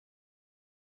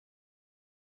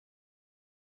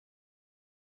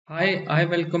Hi, I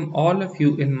welcome all of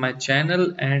you in my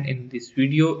channel and in this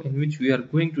video in which we are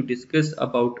going to discuss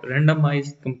about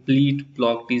randomized complete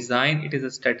block design. It is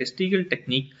a statistical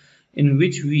technique in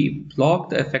which we block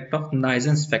the effect of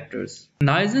nuisance factors.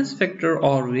 Nuisance factor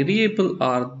or variable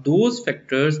are those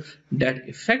factors that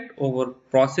affect our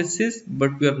processes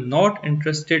but we are not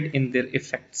interested in their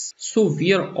effects. So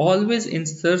we are always in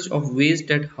search of ways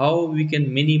that how we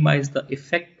can minimize the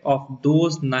effect of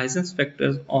those nuisance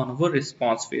factors on our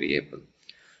response variable.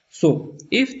 So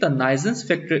if the nuisance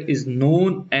factor is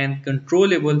known and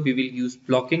controllable, we will use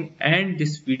blocking, and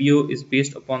this video is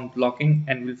based upon blocking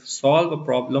and will solve a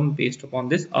problem based upon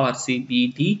this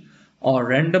RCBD or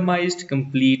randomized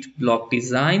complete block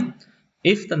design.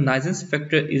 If the nuisance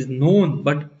factor is known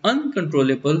but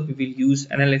uncontrollable, we will use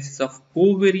analysis of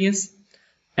covariance,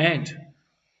 and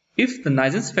if the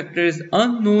nuisance factor is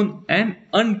unknown and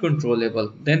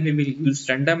uncontrollable, then we will use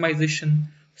randomization.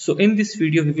 So in this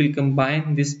video, we will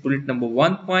combine this bullet number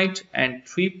 1 point and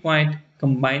 3 point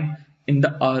combined in the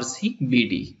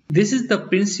RCBD. This is the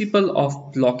principle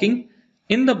of blocking.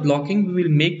 In the blocking, we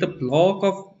will make the block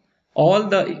of all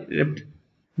the,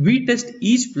 we test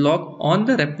each block on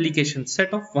the replication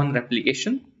set of one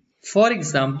replication. For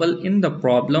example, in the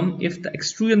problem, if the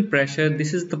extrusion pressure,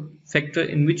 this is the factor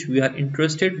in which we are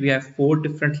interested, we have 4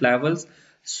 different levels.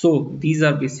 So these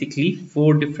are basically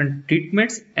 4 different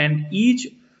treatments, and each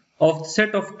of the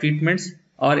set of treatments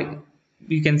are,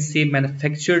 you can say,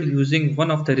 manufactured using one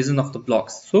of the reason of the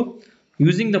blocks. So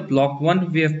using the block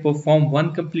 1, we have performed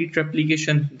one complete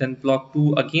replication, then block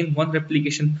 2 again one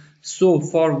replication. So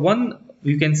for one,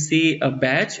 you can say a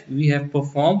batch, we have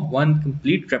performed one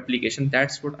complete replication.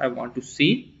 That's what I want to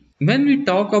say. When we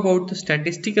talk about the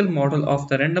statistical model of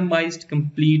the randomized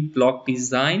complete block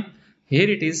design, here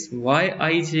it is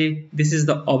Yij, this is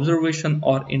the observation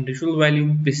or individual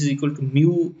value, this is equal to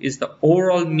mu is the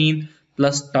overall mean,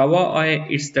 plus tau I,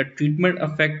 it's the treatment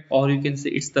effect, or you can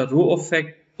say it's the row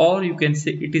effect, or you can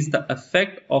say it is the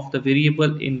effect of the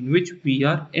variable in which we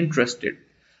are interested,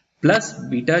 plus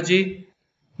beta j.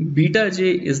 Beta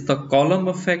j is the column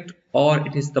effect, or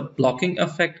it is the blocking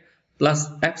effect, plus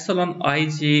epsilon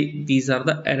ij, these are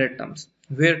the error terms,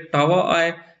 where tau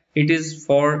I, it is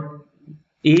for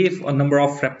a number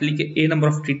of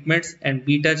treatments, and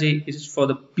beta j is for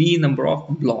the b number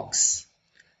of blocks.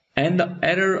 And the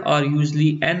error are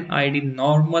usually NID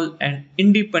normal and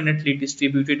independently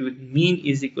distributed, with mean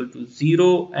is equal to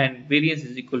 0 and variance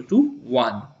is equal to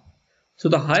 1. So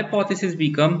the hypothesis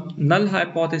become null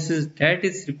hypothesis, that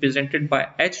is represented by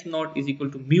h naught is equal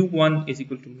to mu1 is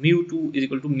equal to mu2 is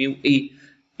equal to mu a.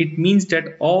 It means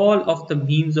that all of the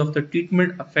means of the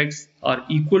treatment effects are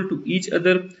equal to each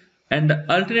other, and the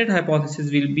alternate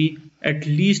hypothesis will be at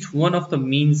least one of the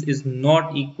means is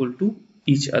not equal to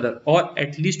each other, or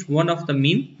at least one of the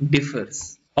mean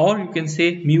differs. Or you can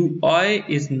say mu I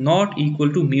is not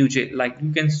equal to mu j, like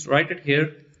you can write it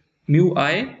here, mu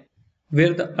I,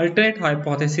 where the alternate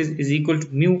hypothesis is equal to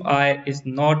mu I is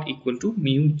not equal to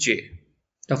mu j.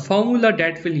 The formula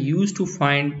that we'll use to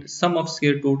find sum of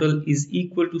square total is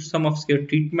equal to sum of square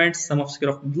treatments, sum of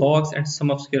square of blocks, and sum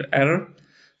of square error.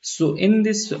 So in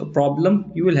this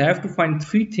problem, you will have to find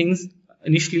 3 things.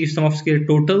 Initially, sum of square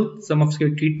total, sum of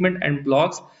square treatment, and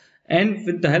blocks. And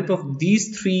with the help of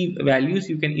these 3 values,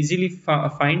 you can easily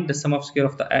find the sum of square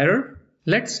of the error.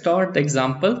 Let's start the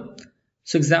example.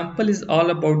 So example is all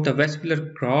about the vascular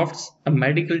grafts. A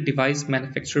medical device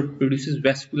manufacturer produces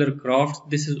vascular grafts.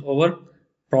 This is our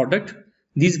product.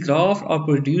 These grafts are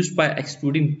produced by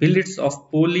extruding billets of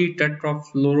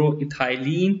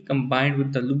polytetrafluoroethylene combined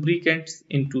with the lubricants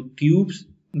into tubes.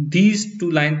 These 2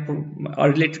 lines are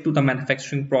related to the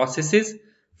manufacturing processes.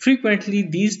 Frequently,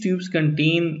 these tubes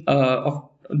in a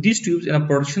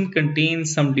production contain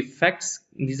some defects.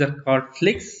 These are called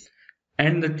flakes,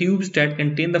 and the tubes that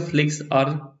contain the flakes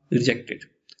are rejected.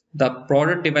 The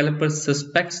product developer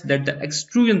suspects that the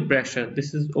extrusion pressure,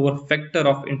 this is our factor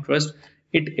of interest,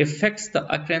 it affects the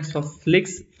occurrence of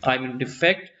flakes,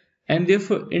 defect, and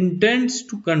therefore intends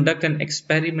to conduct an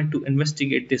experiment to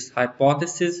investigate this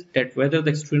hypothesis that whether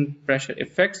the extrusion pressure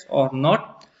affects or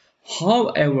not.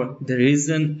 However, the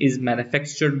resin is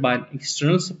manufactured by an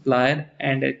external supplier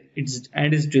and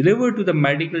is delivered to the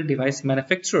medical device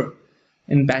manufacturer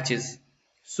in batches.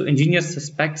 So engineer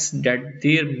suspects that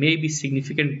there may be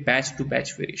significant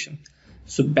batch-to-batch variation.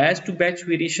 So batch-to-batch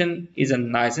variation is a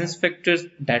nuisance factor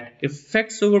that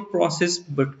affects our process,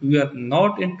 but we are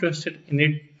not interested in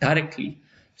it directly.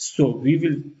 So we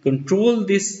will control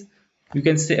this, you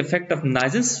can say, effect of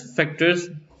nuisance factors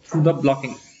through the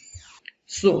blocking.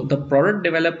 So the product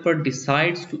developer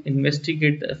decides to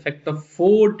investigate the effect of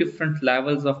 4 different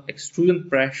levels of extrusion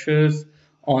pressures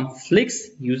on flicks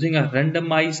using a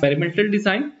randomized experimental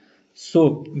design.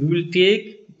 So we will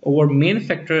take our main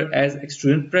factor as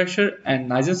extrusion pressure and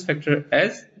nuisance factor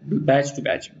as batch to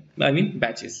batch,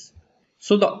 batches.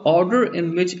 So the order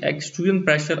in which extrusion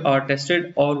pressure are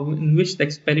tested or in which the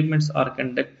experiments are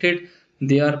conducted,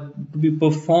 they are to be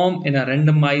performed in a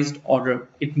randomized order.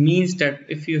 It means that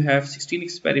if you have 16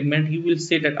 experiments, you will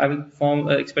say that I will perform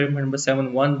experiment number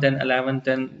 7 1, then 11,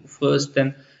 then first,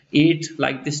 then 8,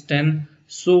 like this 10.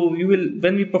 So we will,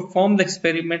 when we perform the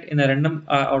experiment in a random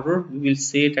order, we will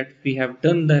say that we have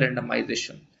done the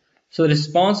randomization. So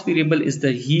response variable is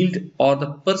the yield or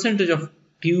the percentage of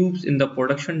tubes in the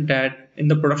production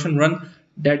run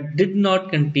that did not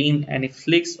contain any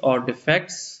flicks or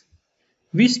defects.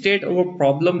 We state our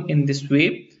problem in this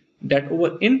way, that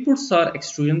our inputs are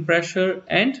extrusion pressure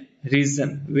and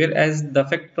resin, whereas the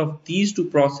effect of these two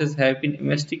processes have been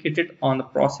investigated on the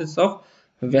process of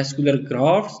vascular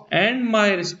grafts, and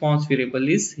my response variable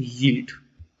is yield.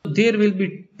 There will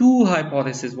be two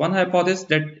hypotheses. One hypothesis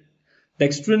that the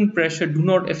extrusion pressure do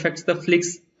not affect the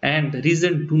flicks and the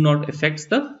resin do not affect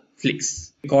the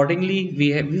flicks. Accordingly,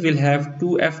 we will have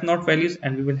two F0 values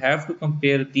and we will have to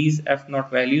compare these F0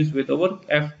 values with our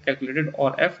F calculated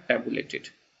or F tabulated.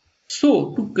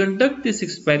 So to conduct this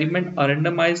experiment, a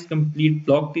randomized complete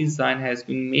block design has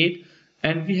been made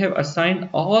and we have assigned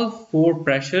all 4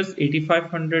 pressures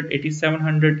 8500,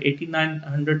 8700,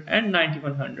 8900 and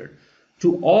 9100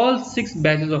 to all 6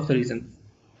 batches of the resin.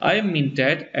 I mean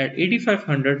that at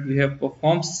 8500 we have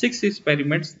performed 6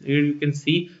 experiments. Here you can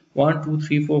see 1, 2,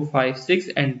 3, 4, 5, 6,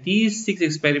 and these 6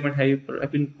 experiments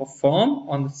have been performed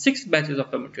on the 6 batches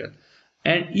of the material.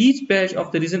 And each batch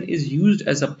of the resin is used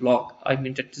as a block. I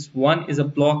mean that this 1 is a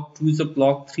block, 2 is a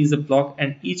block, 3 is a block,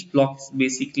 and each block is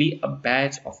basically a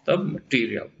batch of the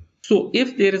material. So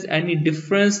if there is any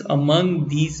difference among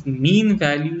these mean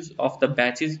values of the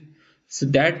batches, so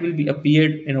that will be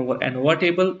appeared in our ANOVA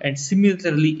table, and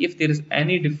similarly if there is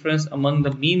any difference among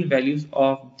the mean values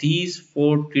of these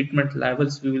 4 treatment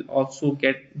levels, we will also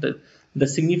get the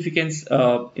significance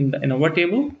in the ANOVA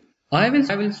table. I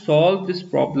will solve this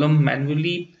problem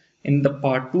manually in the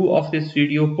part 2 of this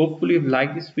video. Hopefully you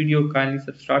like this video. Kindly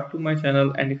subscribe to my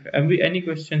channel, and if you have any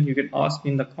question you can ask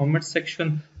me in the comment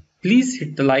section. Please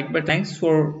hit the like button. Thanks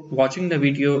for watching the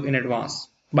video in advance.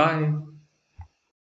 Bye.